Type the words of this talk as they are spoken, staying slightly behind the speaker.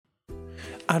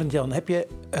Arend-Jan, heb je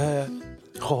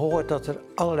gehoord dat er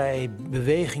allerlei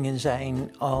bewegingen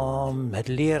zijn om het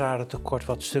lerarentekort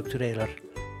wat structureler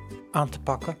aan te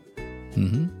pakken?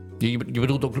 Mm-hmm. Je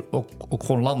bedoelt ook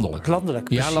gewoon landelijk? Landelijk,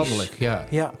 precies. Ja, landelijk,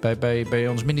 ja. Bij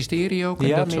ons ministerie ook?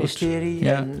 Ja, het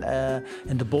ministerie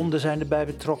en de bonden zijn erbij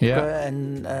betrokken. Ja.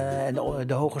 En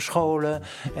de hogescholen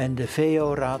en de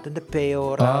VO-raad en de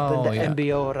PO-raad en de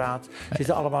MBO-raad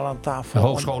zitten allemaal aan tafel. De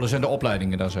hogescholen zijn de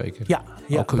opleidingen dan zeker? Ja.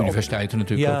 Ook universiteiten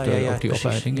natuurlijk, ook die precies.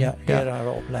 opleidingen? Ja,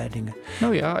 lerarenopleidingen.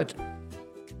 Nou ja, het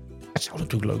zou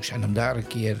natuurlijk leuk zijn om daar een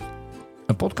keer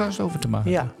een podcast over te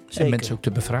maken. Ja, zeker. En mensen ook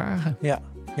te bevragen.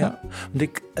 Ja, want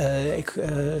ik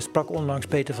sprak onlangs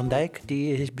Peter van Dijk.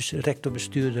 Die is rector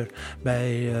bestuurder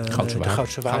bij de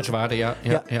Goudse Waarden.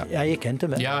 Ja, je kent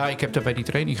hem, hè? Ja, ik heb daar bij die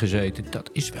training gezeten. Dat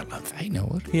is wel een fijne,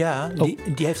 hoor. Ja,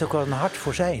 die heeft ook wel een hart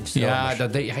voor zijn. Ja,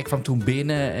 hij kwam toen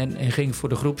binnen en ging voor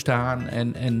de groep staan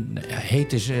en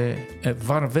heette ze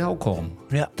warm welkom.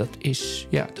 Ja.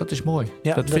 Dat is mooi.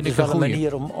 Ja, dat vind ik wel een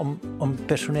manier om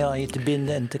personeel aan je te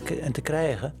binden en te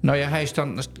krijgen. Nou ja, hij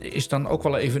is dan ook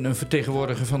wel even een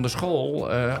vertegenwoordiger van de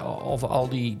school over al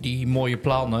die mooie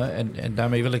plannen. En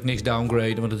daarmee wil ik niks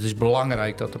downgraden, want het is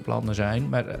belangrijk dat er plannen zijn.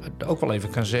 Maar ook wel even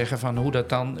kan zeggen van hoe dat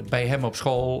dan bij hem op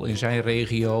school, in zijn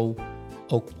regio,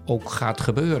 ook gaat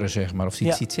gebeuren, zeg maar. Of hij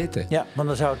het ziet zitten. Ja, want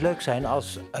dan zou het leuk zijn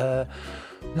als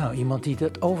iemand die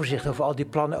het overzicht over al die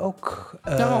plannen ook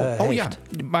heeft. Ja,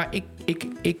 maar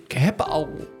ik heb al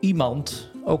iemand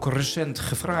ook recent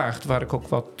gevraagd, waar ik ook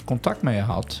wat contact mee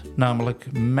had. Namelijk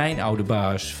mijn oude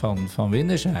baas van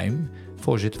Windesheim,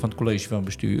 voorzitter van het college van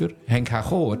bestuur, Henk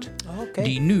Hagoort.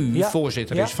 Die nu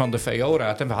voorzitter is van de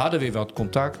VO-raad. En we hadden weer wat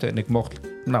contact. En ik mocht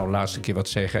laatste keer wat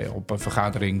zeggen op een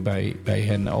vergadering bij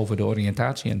hen over de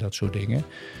oriëntatie en dat soort dingen.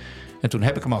 En toen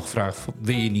heb ik hem al gevraagd,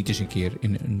 wil je niet eens een keer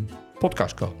in een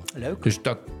podcast komen? Leuk. Dus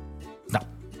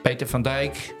Peter van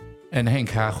Dijk en Henk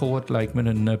Hagoort lijkt me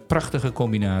een prachtige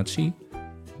combinatie.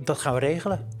 Dat gaan we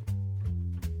regelen.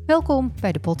 Welkom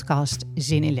bij de podcast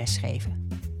Zin in Lesgeven.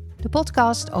 De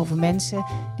podcast over mensen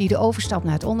die de overstap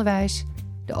naar het onderwijs,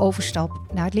 de overstap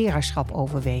naar het leraarschap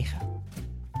overwegen.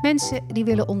 Mensen die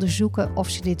willen onderzoeken of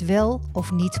ze dit wel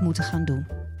of niet moeten gaan doen.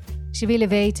 Ze willen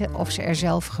weten of ze er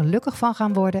zelf gelukkig van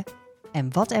gaan worden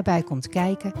en wat erbij komt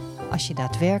kijken als je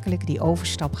daadwerkelijk die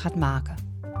overstap gaat maken.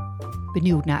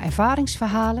 Benieuwd naar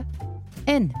ervaringsverhalen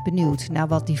en benieuwd naar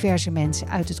wat diverse mensen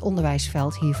uit het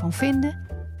onderwijsveld hiervan vinden?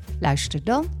 Luister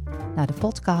dan naar de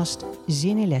podcast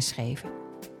Zin in Lesgeven.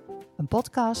 Een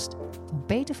podcast van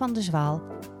Peter van de Zwaal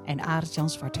en Arend-Jan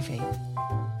Zwarteveen.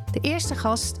 De eerste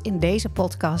gast in deze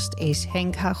podcast is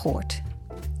Henk Hagoort.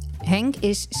 Henk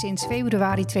is sinds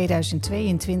februari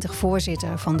 2022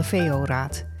 voorzitter van de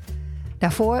VO-raad.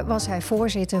 Daarvoor was hij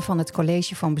voorzitter van het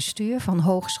college van bestuur van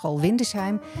Hogeschool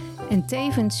Windesheim en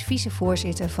tevens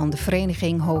vicevoorzitter van de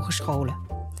Vereniging Hogescholen.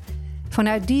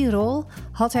 Vanuit die rol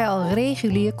had hij al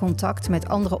regulier contact met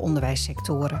andere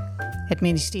onderwijssectoren, het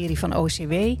ministerie van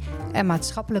OCW en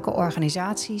maatschappelijke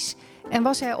organisaties, en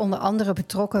was hij onder andere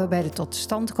betrokken bij de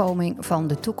totstandkoming van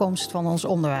de toekomst van ons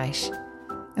onderwijs.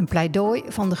 Een pleidooi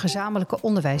van de gezamenlijke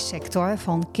onderwijssector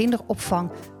van kinderopvang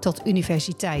tot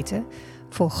universiteiten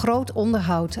voor groot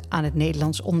onderhoud aan het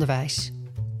Nederlands onderwijs.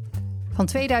 Van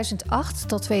 2008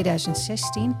 tot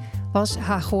 2016 was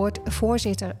Hagoort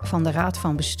voorzitter van de Raad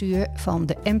van Bestuur van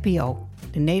de NPO,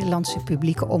 de Nederlandse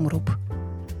publieke omroep.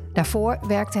 Daarvoor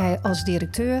werkte hij als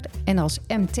directeur en als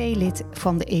MT-lid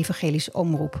van de Evangelische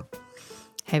Omroep.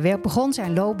 Hij begon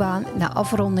zijn loopbaan na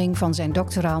afronding van zijn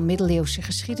doctoraal middeleeuwse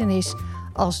geschiedenis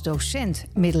als docent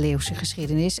middeleeuwse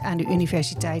geschiedenis aan de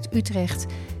Universiteit Utrecht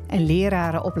en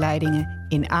lerarenopleidingen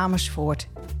in Amersfoort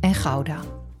en Gouda.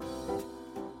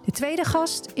 De tweede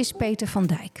gast is Peter van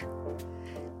Dijk.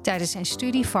 Tijdens zijn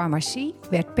studie farmacie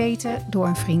werd Peter door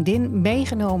een vriendin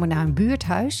meegenomen naar een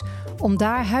buurthuis om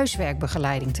daar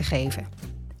huiswerkbegeleiding te geven.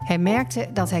 Hij merkte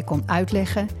dat hij kon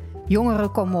uitleggen,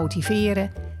 jongeren kon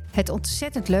motiveren, het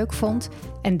ontzettend leuk vond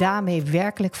en daarmee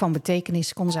werkelijk van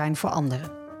betekenis kon zijn voor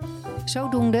anderen.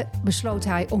 Zodoende besloot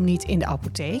hij om niet in de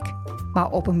apotheek,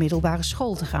 maar op een middelbare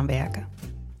school te gaan werken.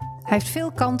 Hij heeft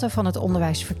veel kanten van het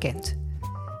onderwijs verkend.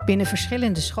 Binnen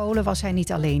verschillende scholen was hij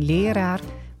niet alleen leraar,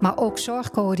 maar ook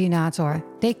zorgcoördinator,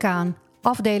 decaan,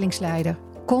 afdelingsleider,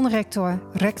 conrector,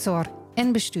 rector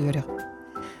en bestuurder.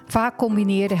 Vaak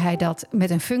combineerde hij dat met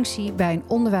een functie bij een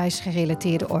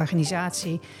onderwijsgerelateerde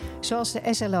organisatie, zoals de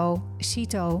SLO,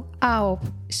 CITO, AOP,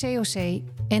 COC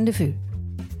en de VU.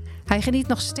 Hij geniet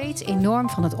nog steeds enorm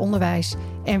van het onderwijs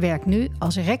en werkt nu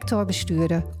als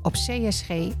rector-bestuurder op CSG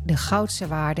De Goudse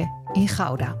Waarden in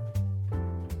Gouda.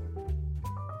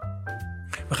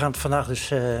 We gaan het vandaag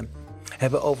dus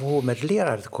hebben over hoe we met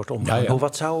lerarentekort omgaan. Ja.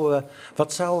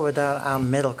 Wat zouden we daaraan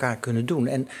met elkaar kunnen doen?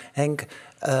 En Henk,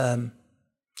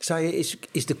 zou je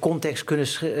eens de context kunnen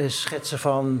schetsen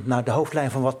van de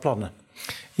hoofdlijn van wat plannen?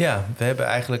 Ja, we hebben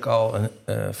eigenlijk al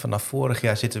vanaf vorig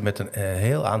jaar zitten we met een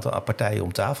heel aantal partijen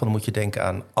om tafel. Dan moet je denken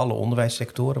aan alle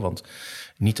onderwijssectoren, want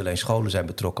niet alleen scholen zijn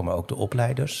betrokken, maar ook de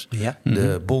opleiders,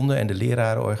 de bonden en de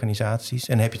lerarenorganisaties.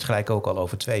 En dan heb je het gelijk ook al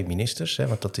over 2 ministers,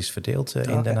 want dat is verdeeld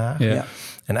in Den Haag. Ja.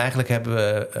 En eigenlijk hebben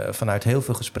we vanuit heel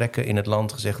veel gesprekken in het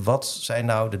land gezegd, wat zijn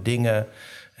nou de dingen,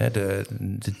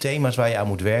 de thema's waar je aan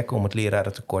moet werken om het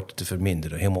lerarentekort te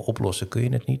verminderen. Helemaal oplossen kun je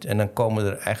het niet. En dan komen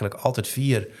er eigenlijk altijd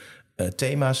 4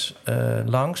 thema's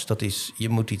langs. Dat is, je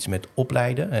moet iets met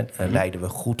opleiden. Leiden we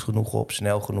goed genoeg op,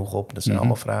 snel genoeg op? Dat zijn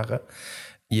allemaal vragen.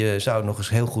 Je zou nog eens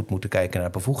heel goed moeten kijken naar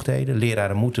bevoegdheden.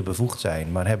 Leraren moeten bevoegd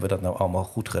zijn, maar hebben we dat nou allemaal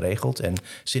goed geregeld? En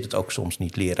zit het ook soms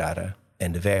niet leraren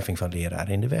en de werving van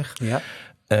leraren in de weg? Ja.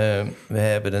 We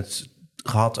hebben het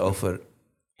gehad over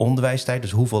onderwijstijd.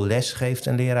 Dus hoeveel les geeft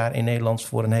een leraar in Nederlands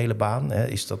voor een hele baan?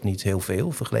 Is dat niet heel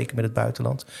veel vergeleken met het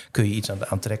buitenland? Kun je iets aan de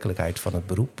aantrekkelijkheid van het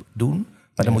beroep doen?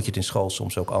 Maar dan moet je het in school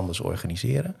soms ook anders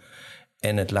organiseren.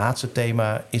 En het laatste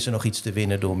thema, is er nog iets te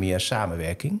winnen door meer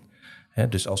samenwerking?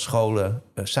 Dus als scholen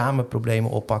samen problemen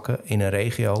oppakken in een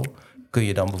regio, kun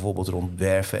je dan bijvoorbeeld rond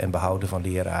werven en behouden van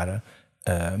leraren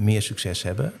meer succes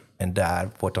hebben. En daar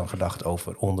wordt dan gedacht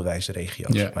over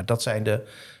onderwijsregio's. Ja. Maar dat zijn de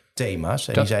thema's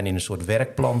en die zijn in een soort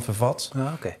werkplan vervat.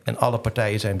 En alle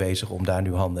partijen zijn bezig om daar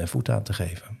nu handen en voeten aan te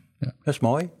geven. Ja. Dat is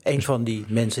mooi. Een van die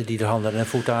mensen die er handen en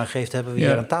voeten aan geeft, hebben we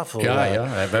hier aan tafel. Ja,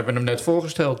 we hebben hem net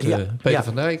voorgesteld, Peter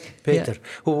van Dijk. Peter,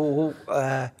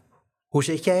 hoe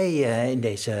zit jij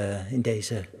in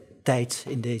deze tijd,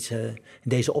 in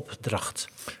deze opdracht?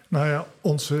 Nou ja,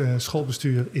 ons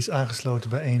schoolbestuur is aangesloten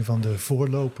bij een van de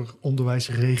voorloper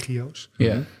onderwijsregio's.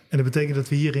 Ja. En dat betekent dat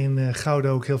we hier in Gouda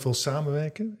ook heel veel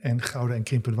samenwerken. En Gouda en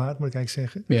Krimpenwaard, moet ik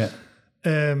eigenlijk zeggen. Ja.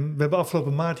 We hebben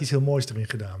afgelopen maart iets heel moois erin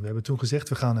gedaan. We hebben toen gezegd,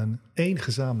 we gaan één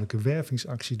gezamenlijke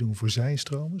wervingsactie doen voor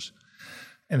zijnstromers.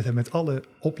 En dat hebben we met alle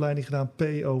opleidingen gedaan.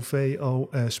 PO, VO,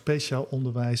 speciaal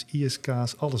onderwijs,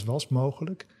 ISK's, alles was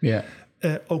mogelijk. Ja.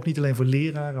 Ook niet alleen voor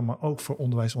leraren, maar ook voor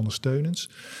onderwijsondersteuners.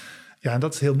 Ja, en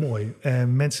dat is heel mooi.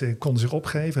 Mensen konden zich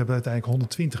opgeven. We hebben uiteindelijk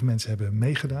 120 mensen hebben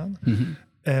meegedaan. Mm-hmm.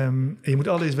 En je moet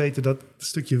allereerst weten dat het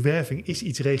stukje werving is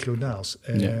iets regionaals.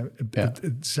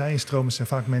 Zijnstromers zijn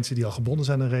vaak mensen die al gebonden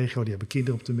zijn aan een regio. Die hebben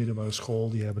kinderen op de middelbare school.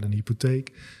 Die hebben een hypotheek.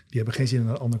 Die hebben geen zin om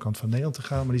naar de andere kant van Nederland te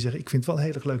gaan. Maar die zeggen, ik vind het wel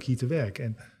heel erg leuk hier te werken.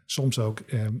 En soms ook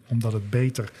omdat het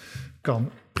beter kan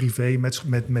privé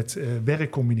met werk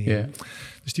combineren. Yeah.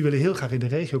 Dus die willen heel graag in de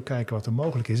regio kijken wat er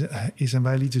mogelijk is. En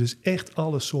wij lieten dus echt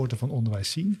alle soorten van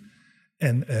onderwijs zien.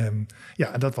 En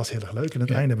dat was heel erg leuk. En aan het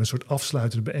einde hebben we een soort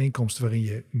afsluitende bijeenkomst waarin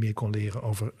je meer kon leren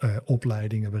over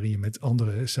opleidingen, waarin je met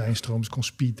andere zijnstromers kon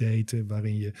speeddaten,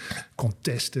 waarin je kon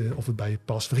testen of het bij je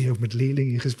past, waarin je ook met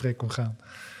leerlingen in gesprek kon gaan.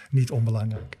 Niet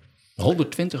onbelangrijk.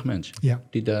 120 mensen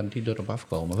die erop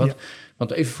afkomen.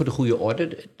 Want even voor de goede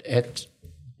orde, het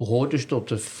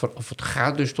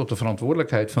gaat dus tot de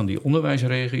verantwoordelijkheid van die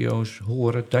onderwijsregio's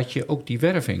horen dat je ook die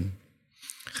werving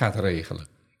gaat regelen.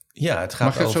 Ja, het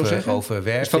gaat over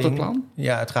werving. Is dat het plan?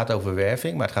 Ja, het gaat over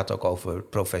werving, maar het gaat ook over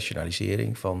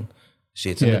professionalisering van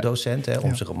zittende docenten,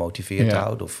 om ze gemotiveerd te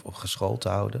houden of geschoold te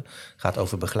houden. Het gaat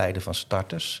over begeleiden van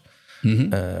starters.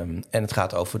 Mm-hmm. En het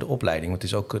gaat over de opleiding. Want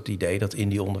het is ook het idee dat in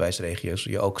die onderwijsregio's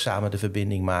je ook samen de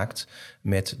verbinding maakt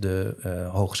met de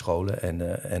hogescholen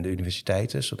en de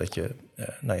universiteiten, zodat je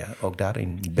ook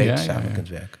daarin beter samen kunt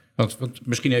werken. Want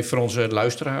misschien even voor onze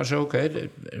luisteraars ook,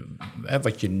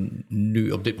 wat je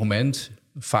nu op dit moment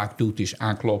vaak doet, is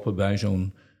aankloppen bij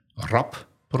zo'n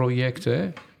RAP-project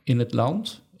in het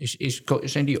land.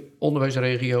 Zijn die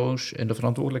onderwijsregio's en de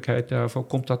verantwoordelijkheid daarvoor,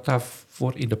 komt dat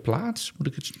daarvoor in de plaats?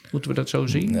 Moeten we dat zo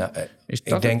zien? Nou,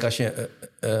 ik denk als je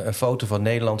een foto van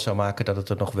Nederland zou maken, dat het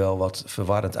er nog wel wat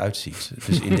verwarrend uitziet.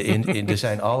 Dus er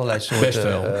zijn allerlei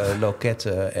soorten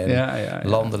loketten en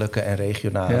landelijke en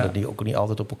regionale, die ook niet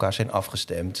altijd op elkaar zijn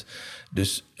afgestemd.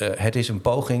 Dus het is een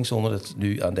poging, zonder het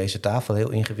nu aan deze tafel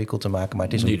heel ingewikkeld te maken, maar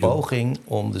het is een poging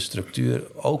om de structuur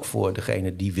ook voor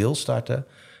degene die wil starten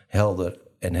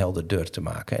helderder te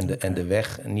maken. En de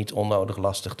weg niet onnodig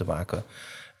lastig te maken.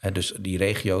 Dus die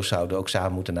regio's zouden ook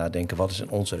samen moeten nadenken, wat is in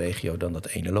onze regio dan dat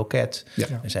ene loket? Ja.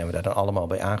 En zijn we daar dan allemaal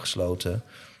bij aangesloten?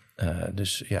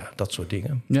 Dus dat soort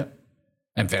dingen. Ja.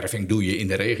 En werving doe je in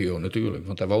de regio natuurlijk,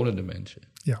 want daar wonen de mensen.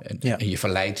 Ja. En je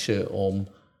verleidt ze om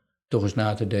toch eens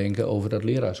na te denken over dat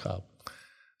leraarschap.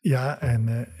 Ja,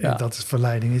 en dat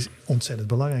verleiding is ontzettend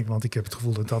belangrijk. Want ik heb het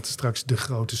gevoel dat straks de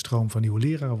grote stroom van nieuwe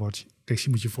leraren wordt. Kijk, je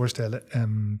moet je voorstellen,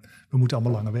 we moeten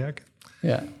allemaal langer werken.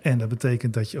 Ja. En dat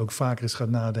betekent dat je ook vaker eens gaat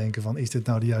nadenken van... is dit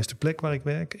nou de juiste plek waar ik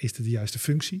werk? Is dit de juiste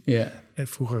functie? Ja. En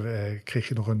vroeger kreeg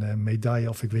je nog een medaille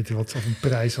of ik weet niet wat... of een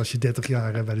prijs als je 30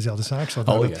 jaar bij dezelfde zaak zat.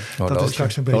 Dat is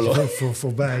straks een beetje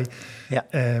voorbij. Ja.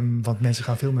 Want mensen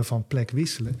gaan veel meer van plek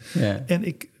wisselen. Ja. En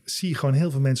ik zie gewoon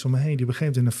heel veel mensen om me heen... die op een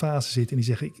gegeven moment in een fase zitten... en die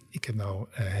zeggen, ik heb nou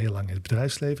heel lang in het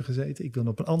bedrijfsleven gezeten... ik wil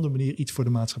op een andere manier iets voor de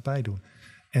maatschappij doen...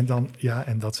 En dan,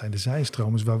 en dat zijn de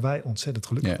zijstromers waar wij ontzettend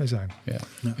gelukkig mee zijn. Ja.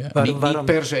 Ja. Niet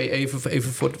per se,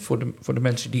 even voor de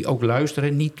mensen die ook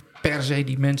luisteren... niet per se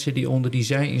die mensen die onder die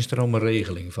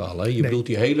zijinstromenregeling vallen. Je bedoelt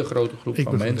die hele grote groep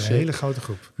van mensen... een hele grote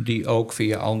groep. Die ook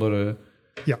via andere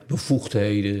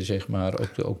bevoegdheden, zeg maar,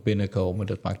 ook binnenkomen.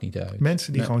 Dat maakt niet uit.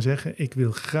 Mensen die gewoon zeggen, ik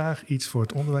wil graag iets voor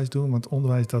het onderwijs doen... want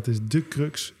onderwijs, dat is de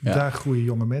crux. Ja. Daar groeien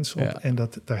jonge mensen op. Ja. En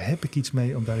daar heb ik iets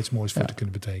mee om daar iets moois voor te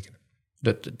kunnen betekenen.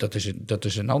 Dat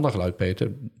is een ander geluid,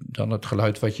 Peter, dan het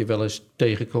geluid wat je wel eens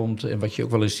tegenkomt... en wat je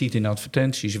ook wel eens ziet in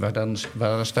advertenties... waar dan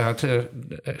staat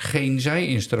geen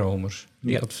zijinstromers,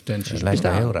 die advertenties. Dat lijkt me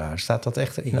heel raar. Staat dat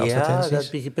echt in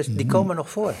advertenties? Ja, die komen nog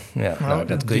voor. Ja, nou,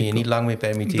 dat kun je niet lang meer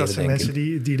permitteren, dat zijn mensen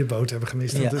die de boot hebben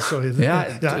gemist. Ja. Sorry.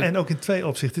 En ook in 2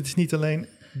 opzichten. Het is niet alleen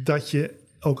dat je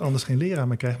ook anders geen leraar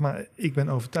meer krijgt... maar ik ben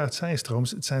overtuigd,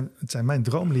 zijinstromers, het zijn mijn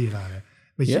droomleraren.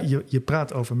 Weet je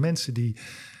praat over mensen die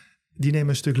nemen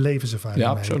een stuk levenservaring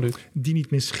mee. Absoluut. Die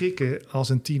niet meer schrikken als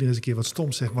een tiener eens een keer wat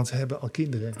stom zegt... want ze hebben al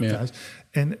kinderen thuis.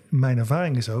 En mijn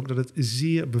ervaring is ook dat het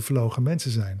zeer bevlogen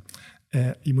mensen zijn.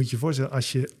 Je moet je voorstellen,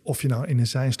 of je nou in een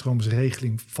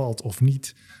zijnstroomsregeling valt of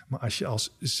niet... maar als je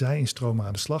als zijinstromer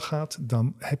aan de slag gaat...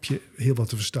 dan heb je heel wat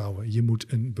te verstouwen. Je moet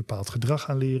een bepaald gedrag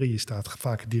aanleren. Je staat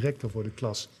vaak directer voor de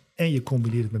klas... en je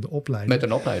combineert het met een opleiding. Met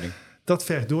een opleiding. Dat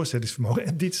vergt doorzettingsvermogen.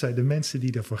 En dit zijn de mensen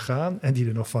die ervoor gaan... en die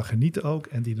er nog van genieten ook.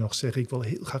 En die nog zeggen, ik wil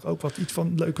heel graag ook iets van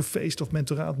een leuke feest... of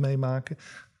mentoraat meemaken.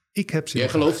 Jij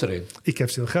gelooft erin? Ik heb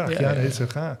ze heel graag. Dat is heel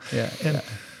graag.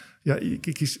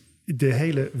 De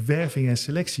hele werving en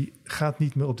selectie gaat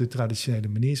niet meer op de traditionele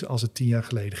manier... zoals het 10 jaar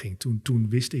geleden ging. Toen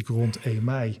wist ik rond 1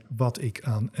 mei wat ik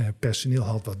aan personeel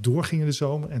had... wat doorging in de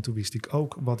zomer. En toen wist ik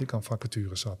ook wat ik aan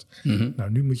vacatures had. Mm-hmm.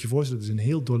 Nou, nu moet je voorstellen, het is een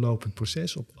heel doorlopend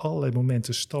proces. Op allerlei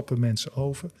momenten stappen mensen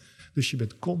over. Dus je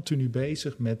bent continu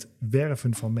bezig met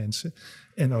werven van mensen.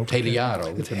 En ook het hele jaar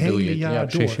ook. Het hele jaar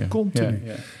door, continu.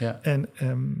 Ja.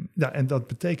 En dat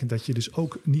betekent dat je dus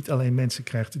ook niet alleen mensen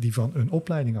krijgt... die van een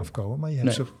opleiding afkomen, maar je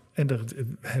hebt ze... En er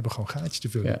hebben gewoon gaatjes te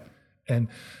vullen. Ja. En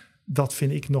dat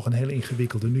vind ik nog een hele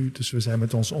ingewikkelde nu. Dus we zijn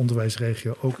met onze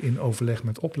onderwijsregio ook in overleg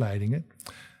met opleidingen.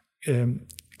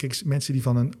 Kijk, mensen die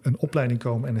van een opleiding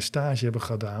komen en een stage hebben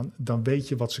gedaan... dan weet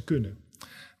je wat ze kunnen.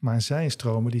 Maar een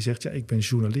zijnstromer die zegt... ik ben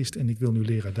journalist en ik wil nu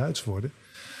leraar Duits worden...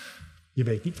 Je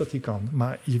weet niet wat hij kan,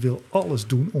 maar je wil alles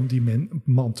doen om die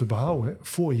man te behouden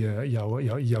voor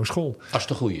jouw school. Als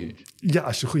de goede is. Ja,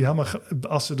 als de goede. Ja, maar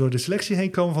als ze door de selectie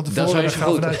heen komen van tevoren, dan gaan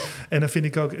we vanuit. En dan vind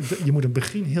ik ook, je moet in het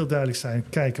begin heel duidelijk zijn,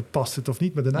 kijken, past het of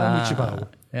niet, maar daarna moet je bouwen.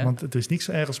 Ja. Want het is niet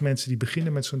zo erg als mensen die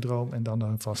beginnen met zo'n droom en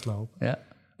dan vastlopen. Ja.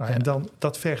 En dan,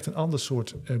 dat vergt een ander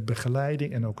soort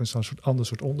begeleiding en ook een ander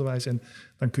soort onderwijs. En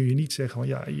dan kun je niet zeggen,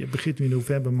 je begint nu in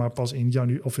november, maar pas in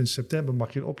januari of in september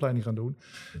mag je de opleiding gaan doen.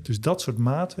 Dus dat soort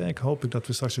maatwerk hoop ik dat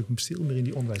we straks ook veel meer in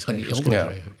die onderwijsregio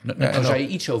krijgen. Nou zei je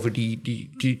iets over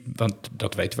die, want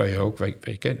dat weten wij ook,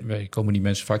 wij komen die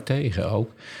mensen vaak tegen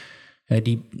ook.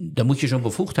 Dan moet je zo'n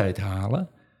bevoegdheid halen.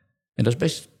 En dat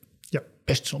is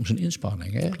best soms een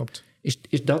inspanning. Hè? Klopt.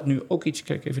 Is dat nu ook iets,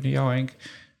 kijk even naar jou Henk...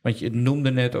 Want je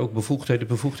noemde net ook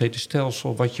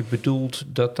bevoegdhedenstelsel. Wat je bedoelt,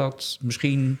 dat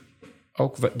misschien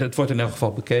ook... Dat wordt in elk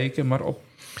geval bekeken, maar op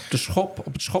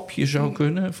het schopje zou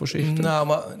kunnen, voorzichtig. Nou,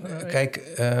 maar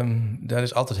kijk, daar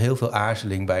is altijd heel veel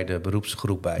aarzeling bij de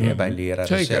beroepsgroep bij, bij leraren.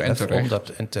 Zeker,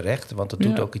 en terecht. Want dat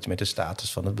doet ook iets met de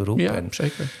status van het beroep. Ja,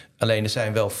 zeker. Alleen er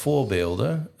zijn wel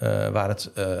voorbeelden waar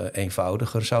het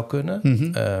eenvoudiger zou kunnen.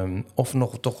 Mm-hmm. Of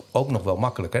toch ook nog wel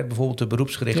makkelijker. Bijvoorbeeld de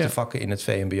beroepsgerichte vakken in het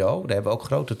VMBO. Daar hebben we ook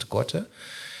grote tekorten.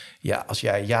 Ja, als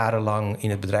jij jarenlang in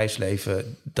het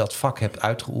bedrijfsleven dat vak hebt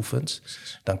uitgeoefend...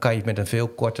 dan kan je met een veel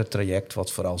korter traject...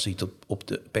 wat vooral ziet op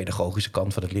de pedagogische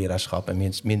kant van het leraarschap...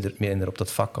 en minder op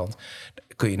dat vakkant...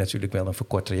 kun je natuurlijk wel een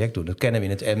verkort traject doen. Dat kennen we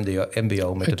in het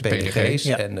mbo met de PDG's.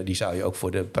 Ja. En die zou je ook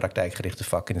voor de praktijkgerichte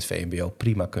vakken in het VMBO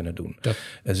prima kunnen doen.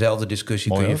 Dezelfde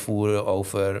discussie kun je voeren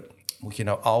over... moet je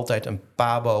nou altijd een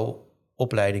PABO...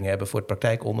 opleiding hebben voor het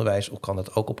praktijkonderwijs... of kan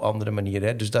dat ook op andere manieren?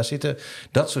 Hè? Dus daar zitten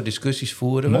dat soort discussies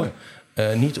voeren we.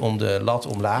 Niet om de lat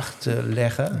omlaag te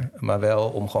leggen... maar wel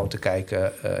om gewoon te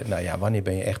kijken... wanneer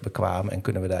ben je echt bekwaam... en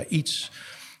kunnen we daar iets...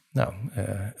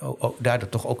 daardoor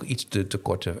toch ook iets de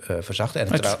tekorten verzachten.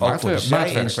 En het ook voor de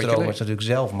zijinstromers natuurlijk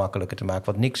zelf makkelijker te maken...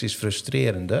 want niks is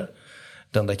frustrerender...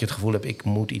 dan dat je het gevoel hebt, ik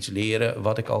moet iets leren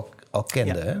wat ik al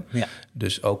kende. Ja. Hè? Ja.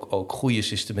 Dus ook goede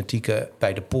systematieken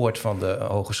bij de poort van de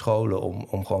hogescholen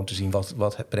om gewoon te zien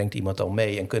wat brengt iemand al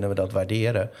mee en kunnen we dat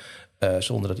waarderen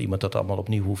zonder dat iemand dat allemaal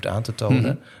opnieuw hoeft aan te tonen.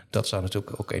 Mm-hmm. Dat zou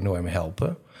natuurlijk ook enorm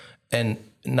helpen. En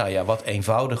wat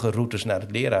eenvoudige routes naar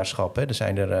het leraarschap. Hè. Er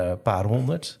zijn er een paar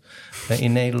honderd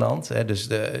in Nederland. Hè. Dus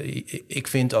ik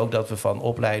vind ook dat we van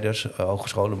opleiders,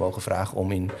 hogescholen mogen vragen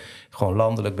om in gewoon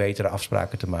landelijk betere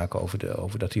afspraken te maken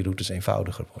over dat die routes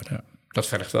eenvoudiger worden. Ja, dat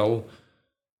vergt wel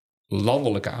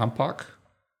landelijke aanpak.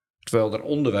 Terwijl er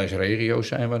onderwijsregio's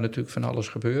zijn waar natuurlijk van alles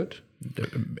gebeurt.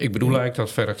 Ik bedoel eigenlijk,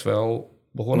 dat vergt wel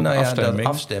behoorlijke afstemming.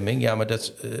 Afstemming, ja, maar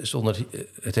dat zonder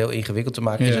het heel ingewikkeld te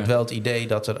maken, is het wel het idee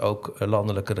dat er ook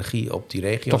landelijke regie op die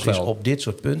regio's is op dit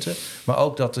soort punten. Maar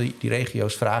ook dat die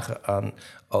regio's vragen aan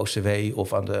OCW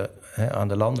of aan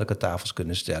de landelijke tafels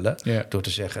kunnen stellen. Ja. Door te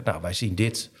zeggen, wij zien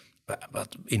dit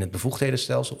wat in het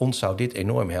bevoegdhedenstelsel, ons zou dit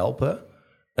enorm helpen.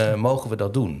 Mogen we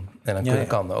dat doen? En dan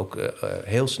kan ook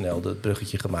heel snel het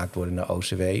bruggetje gemaakt worden naar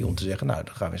OCW om te zeggen, daar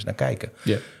gaan we eens naar kijken.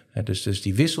 Ja. Dus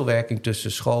die wisselwerking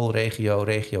tussen school,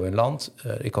 regio en land,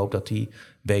 ik hoop dat die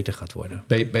beter gaat worden.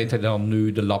 Beter dan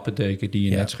nu de lappendeken die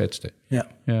je net schetste.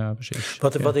 Ja, precies.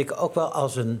 Wat ik ook wel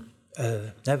als een...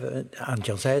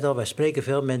 Arend-Jan zei het al, wij spreken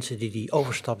veel mensen die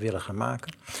overstap willen gaan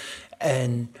maken.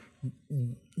 En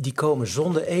die komen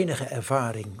zonder enige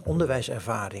ervaring,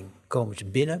 onderwijservaring, komen ze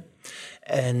binnen.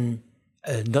 En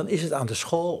dan is het aan de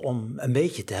school om een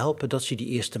beetje te helpen dat ze die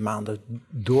eerste maanden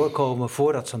doorkomen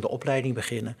voordat ze aan de opleiding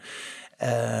beginnen.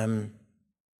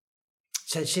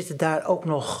 Zitten daar ook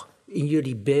nog in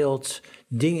jullie beeld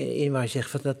dingen in waar je zegt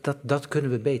van dat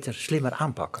kunnen we beter, slimmer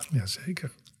aanpakken?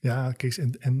 Jazeker. Ja, kijk,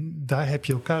 en daar heb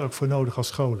je elkaar ook voor nodig als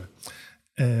scholen.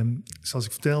 Zoals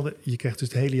ik vertelde, je krijgt dus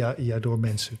het hele jaar door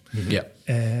mensen. Ja.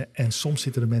 En soms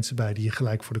zitten er mensen bij die je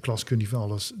gelijk voor de klas kunnen van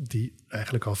alles, die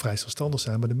eigenlijk al vrij zelfstandig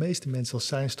zijn. Maar de meeste mensen als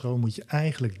zijnstroom moet je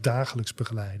eigenlijk dagelijks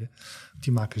begeleiden.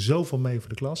 Die maken zoveel mee voor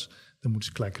de klas. Dan moeten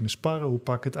ze gelijk kunnen sparren, hoe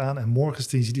pak ik het aan? En morgen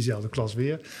zien ze diezelfde klas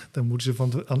weer. Dan moeten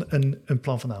ze een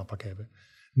plan van aanpak hebben.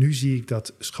 Nu zie ik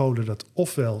dat scholen dat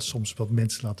ofwel soms wat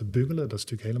mensen laten bungelen. Dat is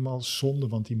natuurlijk helemaal zonde,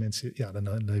 want die mensen,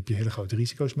 dan heb je hele grote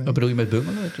risico's mee. Wat bedoel je met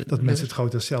bungelen? Dat mensen het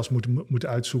groot zelfs moeten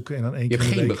uitzoeken en dan één keer in de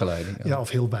week. Je hebt geen begeleiding. Ja, of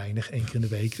heel weinig, 1 keer in de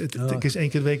week. Het is 1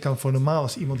 keer in de week kan voor normaal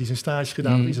als iemand die zijn stage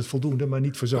gedaan heeft, is het voldoende, maar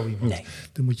niet voor zo iemand. Nee.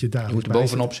 Dan moet je dagelijks er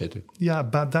bovenop zitten. Ja,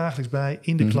 dagelijks bij,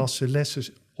 in de klassen, lessen,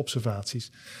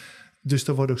 observaties. Dus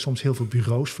er worden ook soms heel veel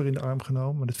bureaus voor in de arm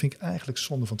genomen. Maar dat vind ik eigenlijk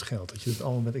zonde van het geld. Dat je het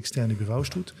allemaal met externe bureaus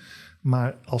doet.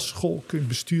 Maar als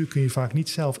schoolbestuur kun je vaak niet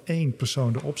zelf 1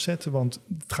 persoon erop zetten. Want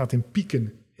het gaat in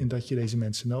pieken in dat je deze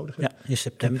mensen nodig hebt. Ja, in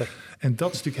september. En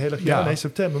dat is natuurlijk heel erg... Ja,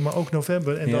 september, maar ook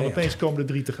november. En dan opeens komen er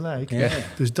 3 tegelijk. Ja.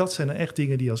 Dus dat zijn echt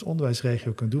dingen die je als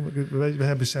onderwijsregio kunt doen.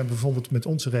 We zijn bijvoorbeeld met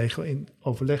onze regio in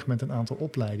overleg met een aantal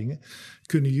opleidingen.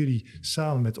 Kunnen jullie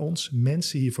samen met ons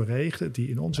mensen hiervoor regelen die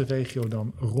in onze regio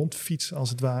dan rondfietsen als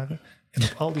het ware. En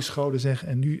op al die scholen zeggen,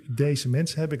 en nu deze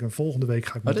mensen heb ik en volgende week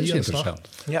ga ik met die aan de slag.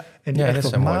 Ja. En die echt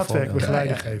op maatwerk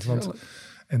begeleiding geven. Want,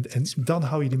 en dan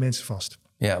hou je die mensen vast.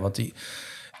 Ja, want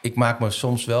ik maak me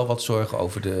soms wel wat zorgen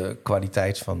over de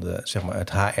kwaliteit van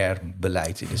het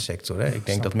HR-beleid in de sector. Hè. Ik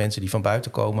denk dat mensen die van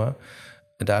buiten komen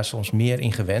daar soms meer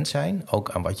in gewend zijn.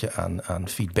 Ook aan wat je aan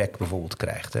feedback bijvoorbeeld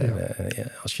krijgt. Hè. Ja.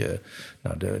 Als je,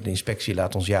 de inspectie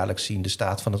laat ons jaarlijks zien de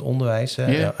staat van het onderwijs.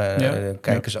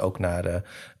 Kijken ze ook naar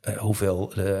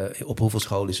op hoeveel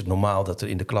scholen is het normaal dat er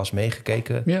in de klas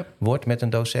meegekeken wordt met een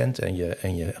docent. En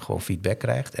je gewoon feedback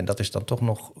krijgt. En dat is dan toch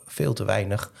nog veel te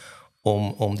weinig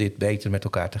om dit beter met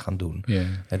elkaar te gaan doen. Yeah.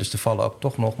 En dus er vallen ook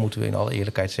toch nog, moeten we in alle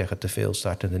eerlijkheid zeggen, te veel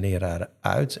startende leraren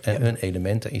uit. En een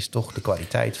element is toch de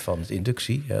kwaliteit van het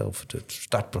inductie, of het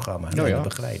startprogramma en de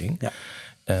begeleiding. Ja.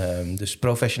 Dus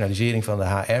professionalisering van de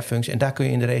HR-functie. En daar kun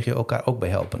je in de regio elkaar ook bij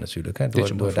helpen natuurlijk. Hè?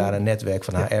 Door daar een netwerk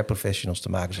van HR-professionals te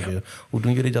maken. Zeggen, hoe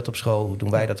doen jullie dat op school? Hoe doen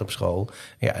wij dat op school?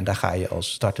 Ja, en daar ga je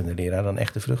als startende leraar dan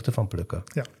echt de vruchten van plukken.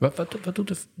 Ja. Wat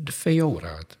doet de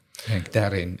VO-raad, Henk,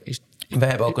 daarin? We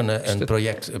hebben ook een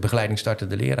project begeleiding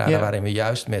startende leraren, waarin we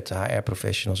juist met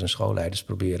HR-professionals en schoolleiders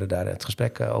proberen daar het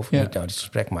gesprek over, niet het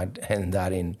gesprek, maar hen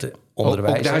daarin te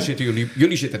onderwijzen. Ook daar zitten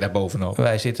jullie zitten daar bovenop.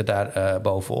 Wij zitten daar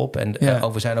bovenop en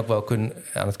we zijn ook wel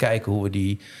aan het kijken hoe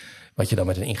we wat je dan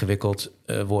met een ingewikkeld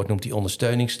woord noemt, die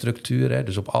ondersteuningsstructuur. Hè.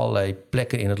 Dus op allerlei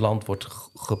plekken in het land wordt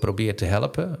geprobeerd te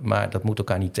helpen, maar dat moet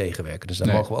elkaar niet tegenwerken. Dus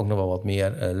daar mogen we ook nog wel wat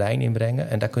meer lijn in brengen.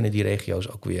 En daar kunnen die regio's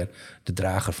ook weer de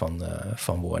drager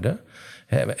van worden.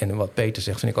 En wat Peter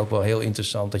zegt, vind ik ook wel heel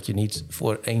interessant, dat je niet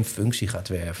voor één functie gaat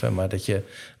werven, maar dat je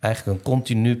eigenlijk een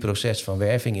continu proces van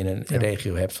werving in een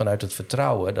regio hebt vanuit het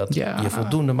vertrouwen dat je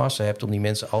voldoende massa hebt om die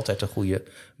mensen altijd een goede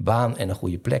baan en een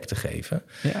goede plek te geven.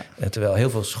 Ja. Terwijl heel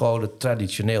veel scholen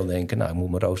traditioneel denken, nou, ik moet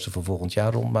mijn rooster voor volgend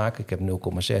jaar rondmaken. Ik heb 0,6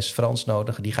 Frans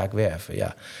nodig, die ga ik werven.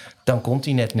 Ja, dan komt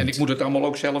die net niet. En ik moet het allemaal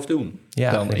ook zelf doen.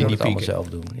 Ja, dan ik moet het allemaal zelf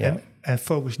doen. Ja. En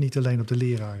focus niet alleen op de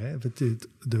leraar. Hè.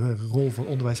 De rol van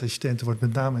onderwijsassistenten wordt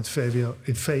met name in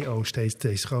het VO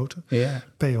steeds groter. Ja.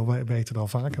 PO weten er al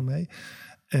vaker mee.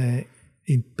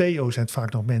 In PO zijn het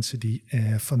vaak nog mensen die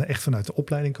echt vanuit de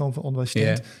opleiding komen van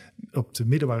onderwijsassistent. Yeah. Op de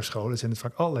middelbare scholen zijn het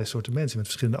vaak allerlei soorten mensen met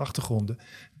verschillende achtergronden,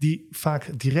 die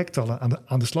vaak direct al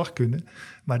aan de slag kunnen,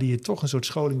 maar die je toch een soort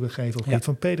scholing wil geven op het gebied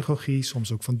van pedagogie,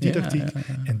 soms ook van didactiek.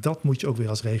 Ja. En dat moet je ook weer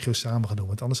als regio samen gaan doen,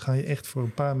 want anders ga je echt voor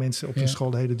een paar mensen op je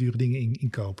school hele dure dingen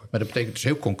inkopen. Maar dat betekent dus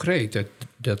heel concreet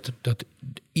dat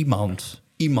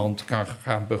iemand kan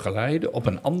gaan begeleiden op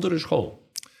een andere school.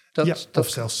 Of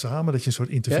zelfs samen, dat je een soort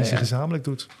interventie gezamenlijk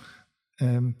doet.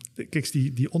 Kijk,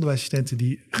 die onderwijsassistenten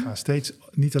die gaan steeds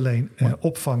niet alleen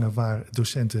opvangen waar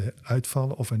docenten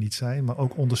uitvallen of er niet zijn, maar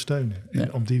ook ondersteunen. Ja.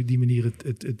 En op die manier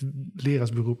het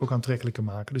leraarsberoep ook aantrekkelijker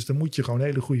maken. Dus dan moet je gewoon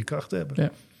hele goede krachten hebben.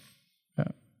 Ja. Ja.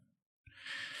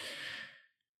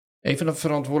 Een van de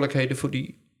verantwoordelijkheden voor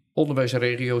die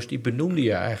onderwijsregio's, die benoemde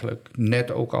je eigenlijk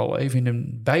net ook al even in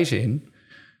een bijzin.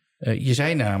 Je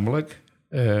zei namelijk,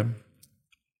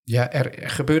 er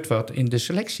gebeurt wat in de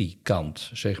selectiekant,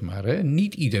 zeg maar. Hè?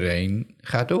 Niet iedereen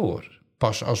gaat door.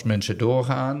 Pas als mensen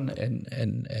doorgaan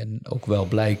en ook wel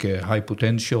blijken high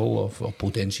potential of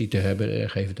potentie te hebben,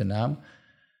 geef het een naam,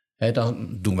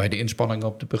 dan doen wij de inspanning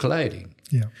op de begeleiding.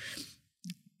 Ja.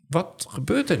 Wat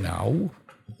gebeurt er nou?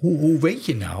 Hoe weet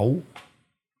je nou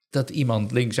dat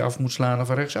iemand linksaf moet slaan of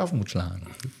rechtsaf moet slaan?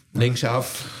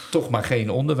 Linksaf, toch maar geen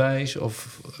onderwijs?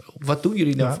 Of wat doen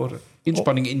jullie nou voor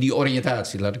inspanning in die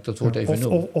oriëntatie? Laat ik dat woord even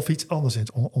noemen. Of iets anders in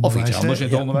het onderwijs. Of iets anders in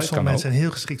het onderwijs. Sommige mensen zijn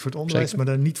heel geschikt voor het onderwijs, zeker,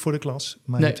 maar dan niet voor de klas.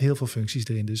 Maar je hebt heel veel functies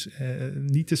erin. Dus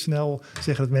niet te snel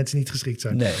zeggen dat mensen niet geschikt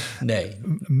zijn. Nee.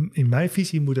 In mijn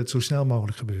visie moet het zo snel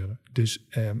mogelijk gebeuren. Dus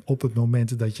op het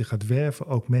moment dat je gaat werven,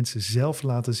 ook mensen zelf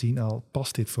laten zien al,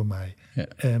 past dit voor mij?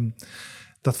 Ja.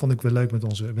 Dat vond ik wel leuk met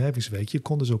onze wervingsweek. Je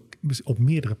kon dus ook op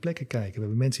meerdere plekken kijken. We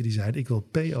hebben mensen die zeiden, ik wil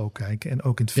PO kijken. En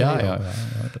ook in het VO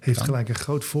heeft gelijk een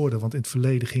groot voordeel. Want in het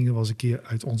verleden gingen we eens een keer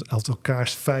uit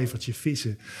elkaars vijvertje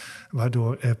vissen.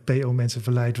 Waardoor PO-mensen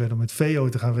verleid werden om met VO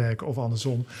te gaan werken of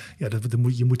andersom. Ja,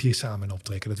 je moet hier samen in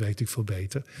optrekken. Dat werkt natuurlijk veel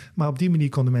beter. Maar op die manier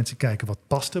konden mensen kijken, wat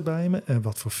past er bij me?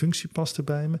 Wat voor functie past er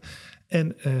bij me?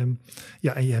 En je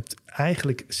hebt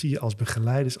eigenlijk, zie je als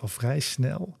begeleiders al vrij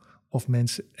snel of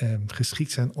mensen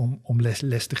geschikt zijn om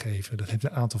les te geven. Dat heeft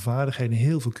een aantal vaardigheden.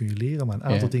 Heel veel kun je leren, maar een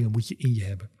aantal dingen moet je in je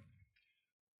hebben.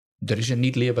 Er is een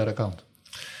niet leerbare kant.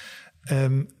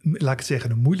 Laat ik het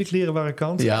zeggen, een moeilijk lerenbare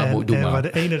kant. Ja, waar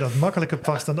de ene dat makkelijker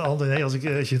past dan de andere. Nee, als je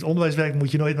in het onderwijs werkt,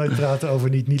 moet je nooit praten over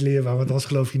niet leerbaar, want anders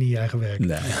geloof je niet in je eigen werk.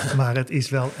 Nee. Maar het is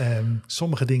wel,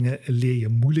 sommige dingen leer je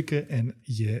moeilijker en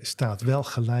je staat wel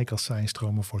gelijk als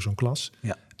zijnstromen voor zo'n klas.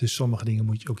 Ja. Dus sommige dingen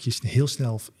moet je ook heel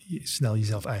snel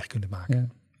jezelf eigen kunnen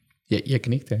maken. Ja. Je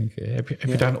knikt, denk ik. Heb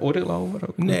je daar een oordeel over?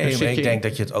 Ook? Nee, maar ik denk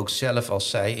dat je het ook zelf als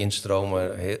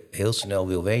zij-instromer heel snel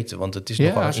wil weten. Want het is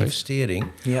nogal een investering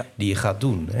die je gaat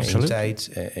doen. In tijd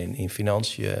en in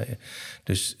financiën.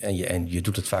 Dus, en je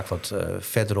doet het vaak wat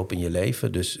verderop in je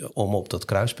leven. Dus om op dat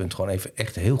kruispunt gewoon even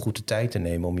echt heel goed de tijd te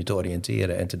nemen om je te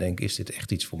oriënteren en te denken, is dit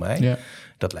echt iets voor mij? Ja.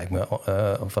 Dat lijkt me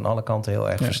van alle kanten heel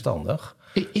erg verstandig.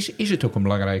 Is het ook een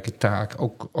belangrijke taak,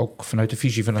 ook vanuit de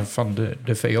visie van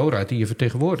de VO-raad die je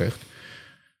vertegenwoordigt,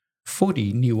 voor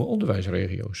die nieuwe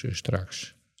onderwijsregio's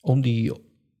straks? Om die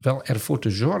wel ervoor te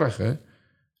zorgen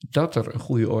dat er een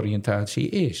goede oriëntatie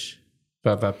is,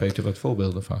 waar Peter wat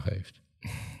voorbeelden van geeft.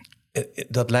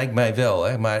 Dat lijkt mij wel,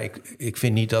 hè? Maar ik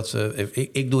vind niet dat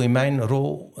ik doe in mijn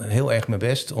rol heel erg mijn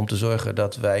best om te zorgen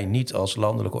dat wij niet als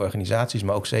landelijke organisaties,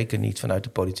 maar ook zeker niet vanuit de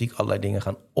politiek, allerlei dingen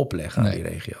gaan opleggen aan die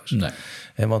regio's.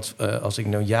 Nee. Want als ik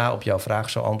nou ja op jouw vraag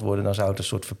zou antwoorden, dan zou het een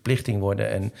soort verplichting worden.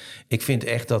 En ik vind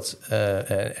echt dat,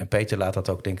 en Peter laat dat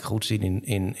ook denk ik goed zien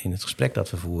in het gesprek dat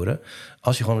we voeren.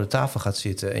 Als je gewoon aan de tafel gaat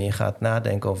zitten en je gaat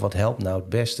nadenken over wat helpt nou het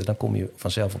beste, dan kom je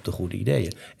vanzelf op de goede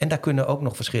ideeën. En daar kunnen ook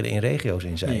nog verschillen in regio's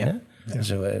in zijn, hè? Ja. Dus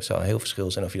er zal een heel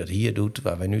verschil zijn of je dat hier doet,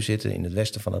 waar wij nu zitten, in het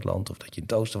westen van het land, of dat je in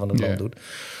het oosten van het land doet.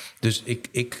 Dus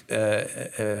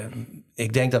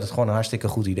ik denk dat het gewoon een hartstikke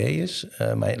goed idee is.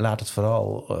 Maar laat het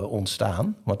vooral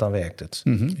ontstaan, want dan werkt het.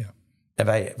 Mm-hmm. Ja.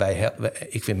 En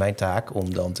ik vind mijn taak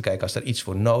om dan te kijken als er iets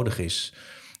voor nodig is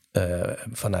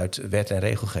vanuit wet en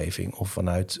regelgeving of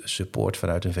vanuit support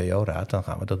vanuit een VO-raad, dan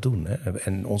gaan we dat doen. Hè.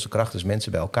 En onze kracht is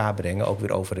mensen bij elkaar brengen, ook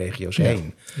weer over regio's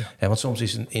heen. Ja, want soms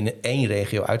is in één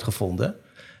regio uitgevonden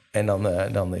en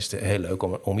dan is het heel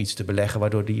leuk om iets te beleggen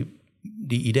waardoor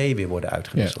die ideeën weer worden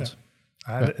uitgewisseld.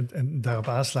 Ja, en daarop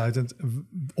aansluitend,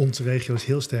 onze regio is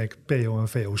heel sterk PO en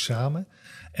VO samen.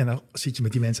 En dan zit je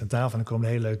met die mensen aan tafel en dan komen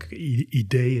hele leuke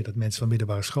ideeën dat mensen van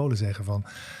middelbare scholen zeggen van,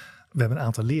 we hebben een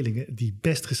aantal leerlingen die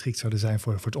best geschikt zouden zijn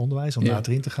voor het onderwijs, om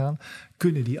later in te gaan.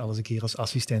 Kunnen die al eens een keer als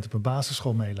assistent op een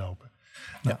basisschool meelopen?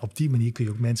 Nou, op die manier kun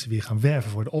je ook mensen weer gaan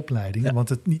werven voor de opleidingen,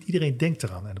 want niet iedereen denkt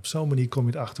eraan. En op zo'n manier kom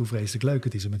je erachter hoe vreselijk leuk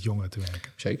het is om met jongeren te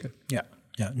werken. Zeker.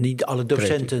 Ja, niet alle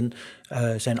docenten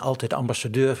zijn altijd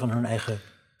ambassadeur van hun eigen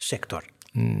sector.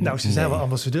 Nou, ze zijn wel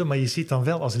ambassadeur, maar je zit dan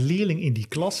wel als leerling in die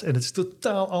klas. En het is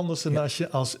totaal anders dan als je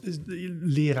als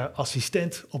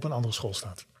leraar-assistent op een andere school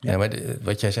staat. Ja, maar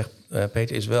wat jij zegt,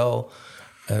 Peter,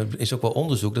 is ook wel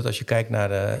onderzoek dat als je kijkt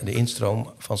naar de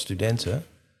instroom van studenten,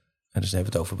 en dus dan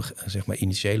hebben we het over zeg maar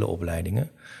initiële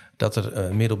opleidingen, dat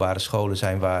er middelbare scholen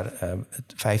zijn waar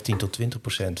 15 tot 20%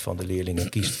 van de leerlingen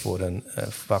kiest voor een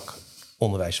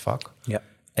onderwijsvak. Ja.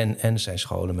 En er zijn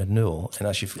scholen met 0. En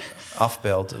als je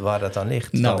afpelt waar dat aan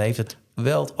ligt, dan heeft het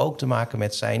wel ook te maken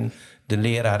met de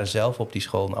leraren zelf op die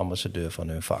school een ambassadeur van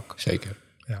hun vak. Zeker.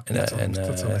 Ja, er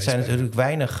zijn natuurlijk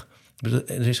weinig.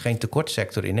 Er is geen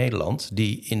tekortsector in Nederland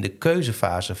die in de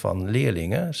keuzevase van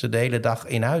leerlingen ze de hele dag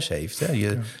in huis heeft.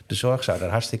 Hè. De zorg zou er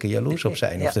hartstikke jaloers op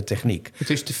zijn, of de techniek. Het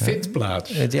is de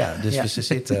fitplaats. Dus ze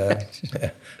zitten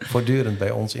voortdurend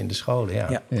bij ons in de scholen.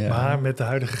 Ja. Maar met de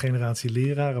huidige generatie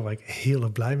leraren, waar ik heel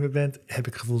erg blij mee ben, heb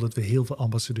ik het gevoel dat we heel veel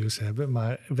ambassadeurs hebben.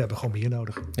 Maar we hebben gewoon meer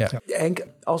nodig. Ja. Henk,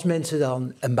 als mensen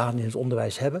dan een baan in het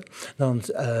onderwijs hebben, dan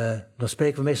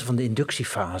spreken we meestal van de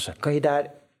inductiefase. Kan je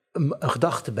daar een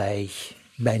gedachte bij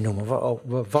noemen?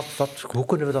 Hoe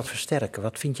kunnen we dat versterken?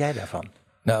 Wat vind jij daarvan?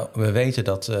 Nou, we weten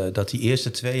dat die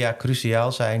eerste 2 jaar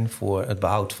cruciaal zijn voor het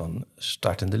behoud van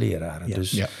startende leraren. Ja.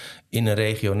 Dus in een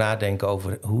regio nadenken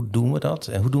over hoe doen we dat?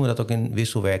 En hoe doen we dat ook in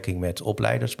wisselwerking met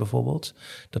opleiders bijvoorbeeld?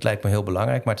 Dat lijkt me heel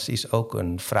belangrijk, maar het is ook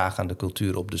een vraag aan de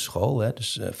cultuur op de school. Hè?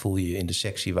 Dus voel je in de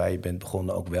sectie waar je bent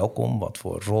begonnen ook welkom? Wat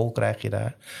voor rol krijg je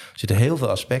daar? Er zitten heel veel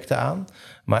aspecten aan,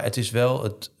 maar het is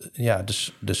wel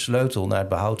de sleutel naar het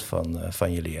behoud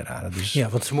van je leraren. Dus ja,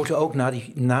 want ze moeten ook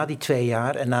na die 2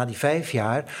 jaar en na die 5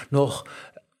 jaar nog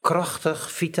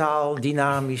krachtig, vitaal,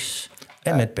 dynamisch.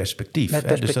 En met perspectief.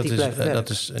 Dus dat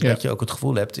is dat je ook het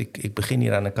gevoel hebt, ik begin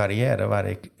hier aan een carrière waar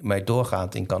ik mij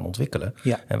doorgaand in kan ontwikkelen.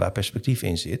 Ja. En waar perspectief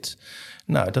in zit.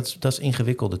 Nou, dat is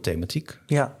ingewikkelde thematiek.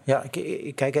 Ja,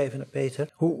 ik kijk even naar Peter.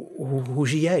 Hoe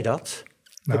zie jij dat?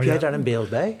 Heb jij daar een beeld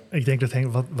bij? Ik denk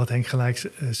dat wat Henk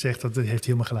gelijk zegt, dat heeft hij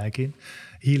helemaal gelijk in.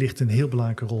 Hier ligt een heel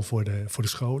belangrijke rol voor de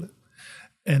scholen.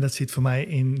 En dat zit voor mij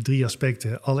in 3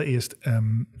 aspecten. Allereerst,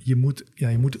 je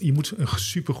moet een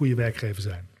supergoeie werkgever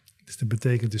zijn. Dus dat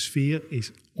betekent de sfeer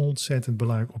is ontzettend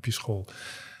belangrijk op je school.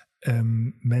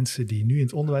 Mensen die nu in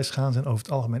het onderwijs gaan zijn over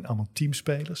het algemeen allemaal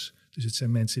teamspelers. Dus het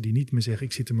zijn mensen die niet meer zeggen,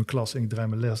 ik zit in mijn klas en ik draai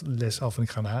mijn les af en ik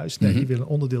ga naar huis. Nee, die willen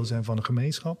onderdeel zijn van een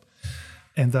gemeenschap.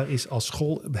 En daar is als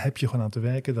school, heb je gewoon aan te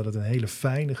werken, dat het een hele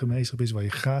fijne gemeenschap is waar je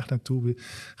graag naartoe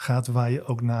gaat, waar je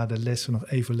ook na de lessen nog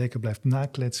even lekker blijft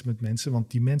nakletsen met mensen.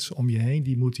 Want die mensen om je heen,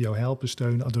 die moeten jou helpen,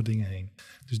 steunen door dingen heen.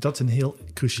 Dus dat is een heel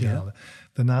cruciale. Ja.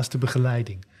 Daarnaast de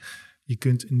begeleiding. Je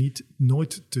kunt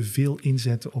nooit te veel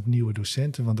inzetten op nieuwe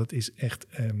docenten, want dat is echt,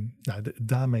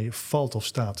 daarmee valt of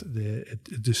staat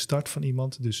de start van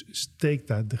iemand. Dus steek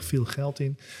daar veel geld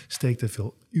in, steek daar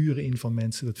veel uren in van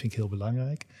mensen, dat vind ik heel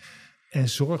belangrijk. En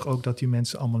zorg ook dat die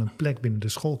mensen allemaal een plek binnen de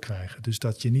school krijgen. Dus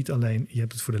dat je niet alleen, je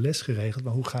hebt het voor de les geregeld,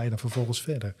 maar hoe ga je dan vervolgens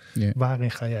verder? Ja.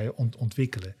 Waarin ga jij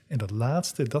ontwikkelen? En dat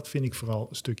laatste, dat vind ik vooral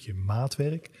een stukje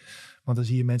maatwerk. Want dan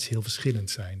zie je mensen heel verschillend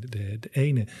zijn. De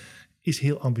ene is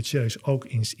heel ambitieus, ook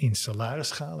in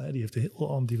salarisschalen.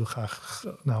 Die wil graag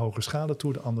naar hoge schalen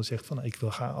toe. De ander zegt van, ik wil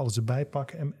graag alles erbij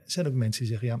pakken. En er zijn ook mensen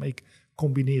die zeggen, ja, maar ik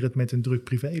combineer het met een druk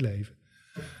privéleven.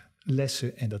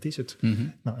 Lessen en dat is het.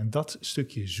 Mm-hmm. Nou, en dat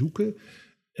stukje zoeken,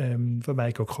 waarbij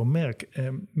ik ook gewoon merk,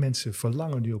 mensen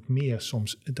verlangen nu ook meer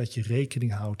soms dat je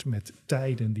rekening houdt met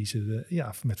tijden die ze,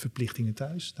 met verplichtingen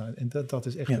thuis. Nou, en dat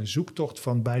is echt een zoektocht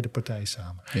van beide partijen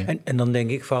samen. Ja. En dan denk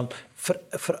ik van,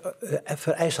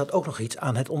 vereist dat ook nog iets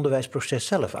aan het onderwijsproces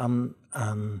zelf, aan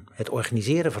het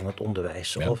organiseren van het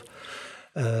onderwijs? Ja.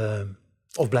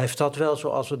 Of blijft dat wel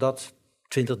zoals we dat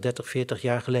 20, 30, 40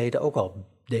 jaar geleden ook al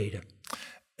deden?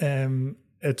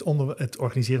 Het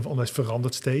organiseren van onderwijs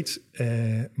verandert steeds.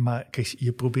 Maar kijk,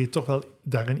 je probeert toch wel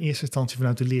daar in eerste instantie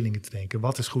vanuit de leerlingen te denken.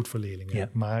 Wat is goed voor leerlingen? Ja.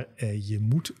 Maar je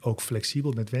moet ook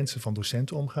flexibel met wensen van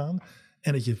docenten omgaan.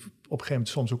 En dat je op een gegeven moment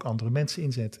soms ook andere mensen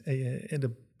inzet.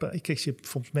 Kijk, je hebt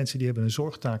soms mensen die hebben een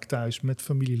zorgtaak thuis met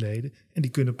familieleden. En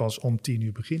die kunnen pas om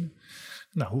 10:00 beginnen.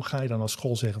 Nou, hoe ga je dan als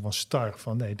school zeggen van start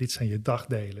van nee, dit zijn je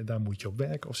dagdelen, daar moet je op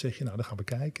werken. Of zeg je nou, dan gaan we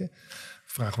kijken.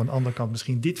 Vragen we aan de andere kant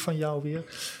misschien dit van jou weer.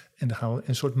 En dan gaan we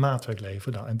een soort maatwerk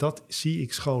leveren. Nou, en dat zie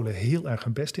ik scholen heel erg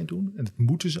hun best in doen. En dat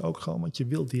moeten ze ook gewoon, want je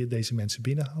wilt deze mensen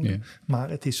binnenhouden. Ja. Maar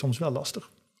het is soms wel lastig.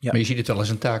 Ja. Maar je ziet het wel als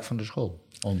een taak van de school.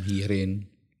 Om hierin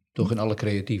toch in alle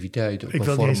creativiteit... Ik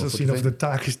wil niet eens zien of het een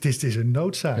taak is. Het is een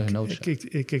noodzaak.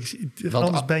 Kijk,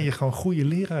 anders ben je gewoon goede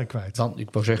leraar kwijt.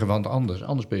 Ik wou zeggen, want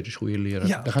anders ben je dus goede leraar.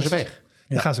 Ja, dan gaan ze weg.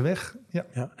 Dan gaan ze weg,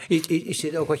 ja. Is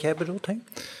dit ook wat jij bedoelt, Henk?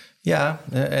 Ja,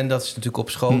 en dat is natuurlijk op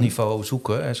schoolniveau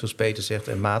zoeken, zoals Peter zegt,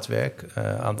 en maatwerk.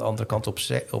 Aan de andere kant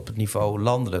op het niveau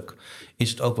landelijk is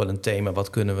het ook wel een thema. Wat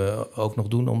kunnen we ook nog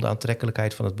doen om de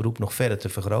aantrekkelijkheid van het beroep nog verder te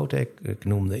vergroten? Ik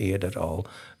noemde eerder al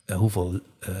hoeveel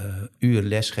uur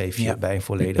les geef je bij een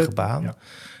volledige baan. Ja.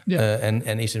 Ja.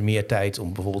 En is er meer tijd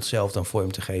om bijvoorbeeld zelf dan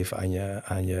vorm te geven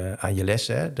aan je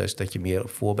lessen? Hè? Dus dat je meer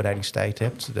voorbereidingstijd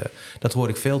hebt. Dat hoor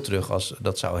ik veel terug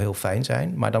dat zou heel fijn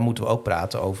zijn. Maar dan moeten we ook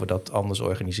praten over dat anders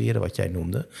organiseren wat jij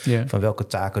noemde. Ja. Van welke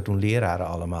taken doen leraren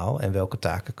allemaal? En welke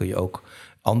taken kun je ook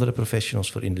andere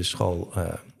professionals voor in de school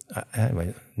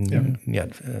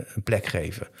een plek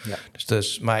geven. Ja.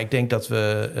 Maar ik denk dat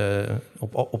we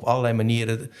op allerlei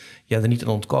manieren er niet aan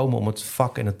ontkomen om het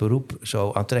vak en het beroep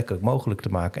zo aantrekkelijk mogelijk te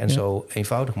maken. En zo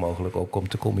eenvoudig mogelijk ook om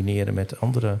te combineren met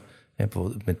andere,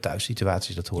 bijvoorbeeld met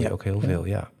thuissituaties. Dat hoor je ook heel veel,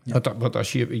 ja. Want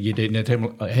als je deed net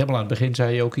helemaal aan het begin,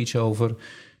 zei je ook iets over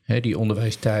die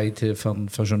onderwijstijd van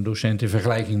zo'n docent in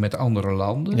vergelijking met andere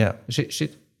landen. Ja.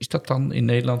 Is dat dan in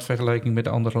Nederland vergelijking met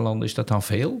andere landen, is dat dan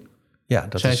veel? Ja,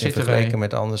 dat is in vergelijking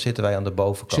met anderen zitten wij aan de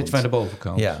bovenkant. Zitten wij aan de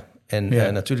bovenkant? Ja,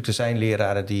 en natuurlijk er zijn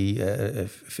leraren die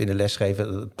vinden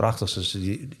lesgeven het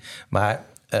prachtigste. Maar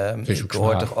ik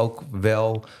hoor toch ook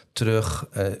wel terug.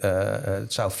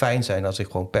 Het zou fijn zijn als ik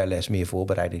gewoon per les meer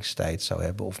voorbereidingstijd zou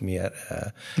hebben of meer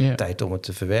tijd om het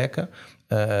te verwerken.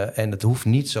 En het hoeft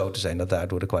niet zo te zijn dat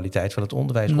daardoor de kwaliteit van het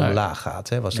onderwijs omlaag gaat.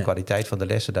 Hè. Als de kwaliteit van de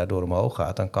lessen daardoor omhoog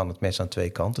gaat, dan kan het mes aan twee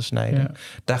kanten snijden. Ja.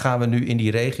 Daar gaan we nu in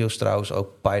die regio's trouwens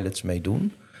ook pilots mee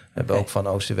doen. We hebben ook van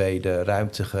OCW de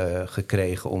ruimte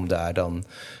gekregen om daar dan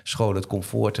scholen het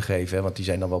comfort te geven. Hè, want die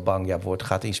zijn dan wel bang,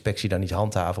 gaat de inspectie dan niet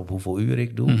handhaven op hoeveel uur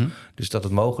ik doe? Mm-hmm. Dus dat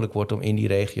het mogelijk wordt om in die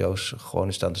regio's gewoon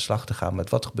eens aan de slag te gaan. Met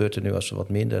wat gebeurt er nu als we wat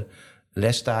minder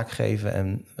lestaak geven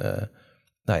en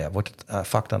wordt het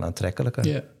vak dan aantrekkelijker?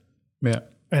 Ja. Ja.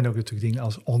 En ook natuurlijk dingen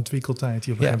als ontwikkeltijd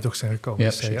die op een gegeven moment ook zijn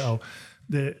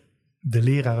gekomen. De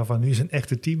leraren van nu zijn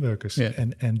echte teamworkers. Ja.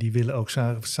 En die willen ook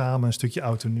samen een stukje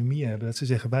autonomie hebben. Dat ze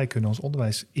zeggen, wij kunnen ons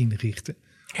onderwijs inrichten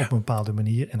op een bepaalde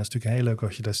manier. En dat is natuurlijk heel leuk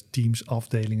als je daar teams,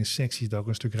 afdelingen, secties daar ook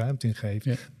een stuk ruimte in geeft.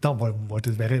 Ja. Dan wordt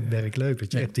het werk leuk.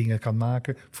 Dat je echt dingen kan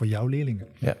maken voor jouw leerlingen.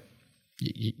 Ja.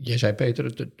 Jij zei, Peter,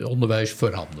 het onderwijs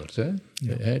verandert. Hè?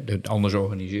 Ja. Het anders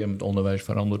organiseren, het onderwijs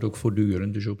verandert ook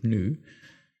voortdurend. Dus ook nu.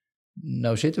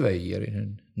 Nou zitten wij hier in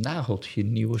een nageltje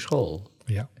nieuwe school.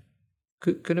 Ja.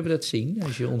 Kunnen we dat zien,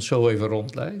 als je ons zo even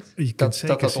rondleidt?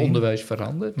 Dat onderwijs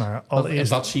verandert? Maar en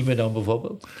wat zien we dan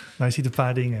bijvoorbeeld? Nou, je ziet een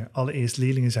paar dingen. Allereerst,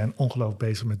 leerlingen zijn ongelooflijk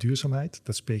bezig met duurzaamheid.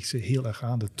 Dat spreekt ze heel erg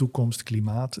aan. De toekomst,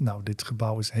 klimaat. Nou, dit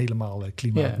gebouw is helemaal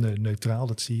klimaatneutraal,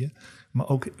 dat zie je. Maar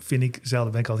ook, vind ik zelf,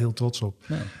 daar ben ik al heel trots op.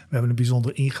 Ja. We hebben een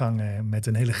bijzondere ingang met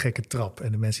een hele gekke trap.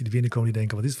 En de mensen die binnenkomen, die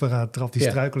denken, wat is het voor een trap? Die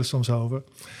struikelen soms over.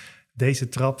 Deze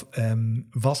trap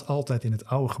was altijd in het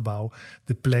oude gebouw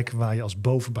de plek waar je als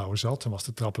bovenbouwer zat. Dan was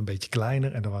de trap een beetje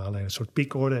kleiner en er waren alleen een soort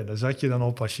pikorde. En daar zat je dan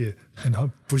op als je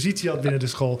een positie had binnen de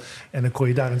school. En dan kon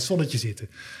je daar in het zonnetje zitten.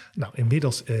 Nou,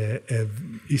 inmiddels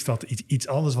is dat iets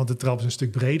anders, want de trap is een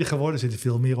stuk breder geworden. Er zit er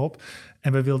veel meer op.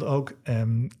 En we wilden ook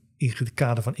in het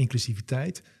kader van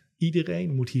inclusiviteit,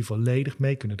 iedereen moet hier volledig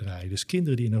mee kunnen draaien. Dus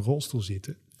kinderen die in een rolstoel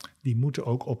zitten, die moeten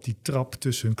ook op die trap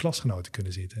tussen hun klasgenoten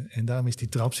kunnen zitten. En daarom is die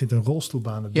trap, zit een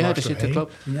rolstoelbaan er dwars doorheen. Zit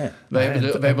klopt. Nee. Wij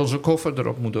hebben onze koffer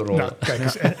erop moeten rollen. Nou, kijk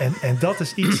eens, en dat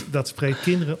is iets, dat spreekt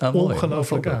kinderen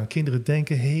ongelooflijk aan. Kinderen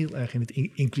denken heel erg in het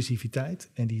inclusiviteit.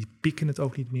 En die pikken het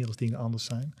ook niet meer als dingen anders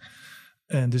zijn.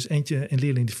 En dus een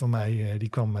leerling van mij, die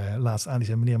kwam laatst aan. Die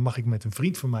zei, meneer, mag ik met een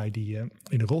vriend van mij die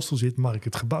in de rolstoel zit, mag ik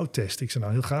het gebouw testen? Ik zei,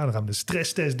 nou heel graag, dan gaan we de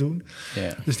stresstest doen.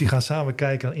 Yeah. Dus die gaan samen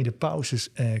kijken in de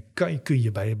pauzes. Kun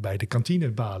je bij de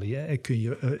kantinebalie,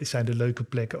 zijn de leuke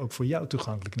plekken ook voor jou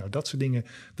toegankelijk? Nou, dat soort dingen,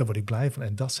 daar word ik blij van.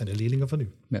 En dat zijn de leerlingen van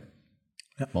nu. Ja.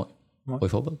 Ja. Mooi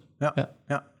voorbeeld.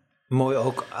 Ja. Mooi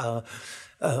ook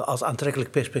als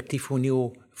aantrekkelijk perspectief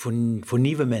voor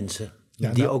nieuwe mensen.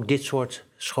 Ja, die ook dit soort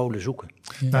scholen zoeken.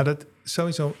 Ja. Nou, dat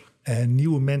sowieso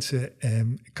nieuwe mensen,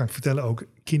 kan ik vertellen ook,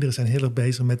 kinderen zijn heel erg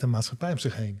bezig met de maatschappij om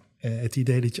zich heen. Het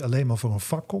idee dat je alleen maar voor een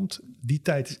vak komt, die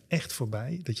tijd is echt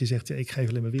voorbij. Dat je zegt, ik geef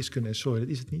alleen maar wiskunde en sorry, dat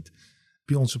is het niet.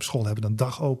 Bij ons op school hebben we dan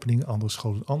dagopening, andere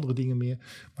scholen andere dingen meer.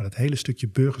 Maar dat hele stukje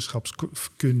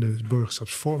burgerschapskunde,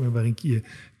 burgerschapsvorming, waarin je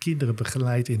kinderen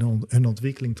begeleidt in hun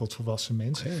ontwikkeling tot volwassen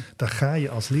mens. Okay. Daar ga je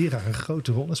als leraar een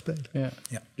grote rol in spelen. Ja.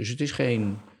 Dus het is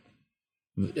geen...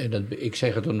 Ik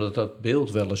zeg het omdat dat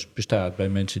beeld wel eens bestaat bij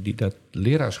mensen die dat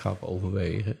leraarschap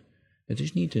overwegen. Het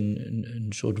is niet een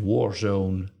soort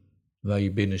warzone waar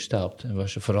je binnenstapt en waar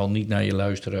ze vooral niet naar je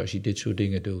luisteren als je dit soort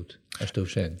dingen doet als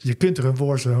docent. Je kunt er een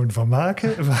warzone van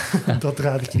maken, dat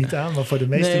raad ik je niet aan, maar voor de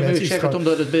meeste mensen is het zeg het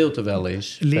omdat het beeld er wel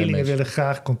is. Leerlingen willen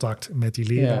graag contact met die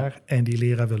leraar en die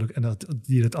leraar wil ook, en dat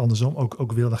die het andersom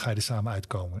ook wil, dan ga je er samen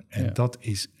uitkomen. En dat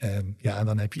is, en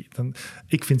dan heb je,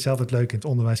 ik vind zelf het leuk in het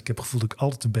onderwijs, ik heb het gevoel dat ik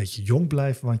altijd een beetje jong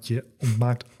blijf, want je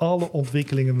maakt alle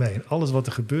ontwikkelingen mee. En alles wat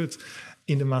er gebeurt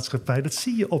in de maatschappij, dat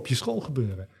zie je op je school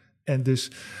gebeuren. En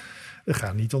dus er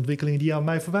gaan niet ontwikkelingen die aan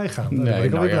mij voorbij gaan. Daar ben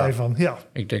ik alweer blij van. Ja.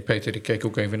 Ik denk, Peter, ik keek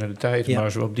ook even naar de tijd. Maar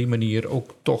als we op die manier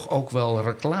ook wel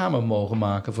reclame mogen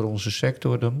maken voor onze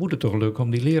sector, dan moet het toch lukken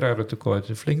om die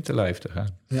lerarentekorten flink te lijf te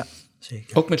gaan. Ja,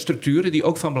 zeker. Ook met structuren die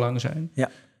ook van belang zijn.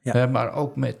 Ja. Maar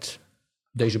ook met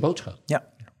deze boodschap. Ja.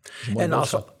 En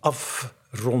als we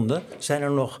afronden, zijn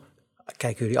er nog,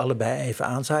 kijken jullie allebei even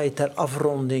aan, zou je ter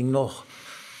afronding nog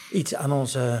iets aan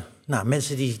onze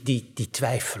mensen die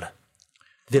twijfelen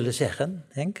willen zeggen,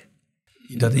 Henk?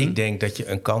 Dat ik denk dat je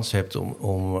een kans hebt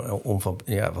om van,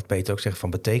 wat Peter ook zegt, van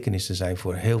betekenis te zijn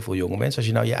voor heel veel jonge mensen. Als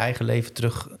je nou je eigen leven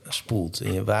terugspoelt,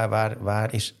 en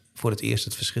waar is voor het eerst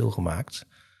het verschil gemaakt?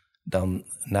 Dan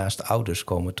naast de ouders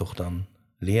komen toch dan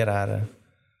leraren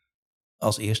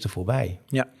als eerste voorbij.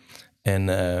 Ja. En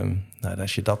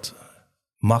als je dat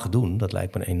mag doen, dat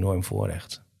lijkt me een enorm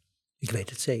voorrecht. Ik weet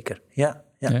het zeker, ja.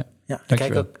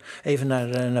 Kijk ook even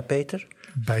naar Peter.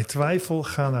 Bij twijfel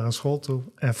ga naar een school toe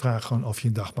en vraag gewoon of je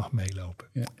een dag mag meelopen.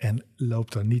 Ja. En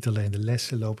loop dan niet alleen de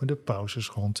lessen, lopen de pauzes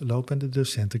rond, lopen de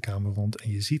docentenkamer rond.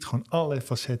 En je ziet gewoon allerlei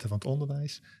facetten van het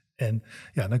onderwijs. En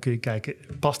dan kun je kijken,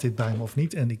 past dit bij me of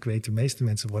niet? En ik weet, de meeste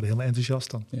mensen worden helemaal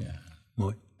enthousiast dan. Ja.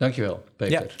 Mooi. Dankjewel,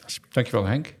 Peter. Ja. Dankjewel,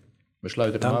 Henk. We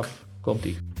sluiten hem af.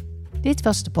 Komt-ie. Dit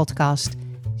was de podcast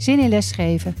Zin in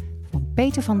lesgeven van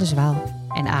Peter van der Zwaal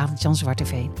en Arend-Jan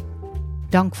Zwarteveen.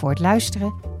 Dank voor het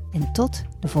luisteren en tot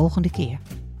de volgende keer.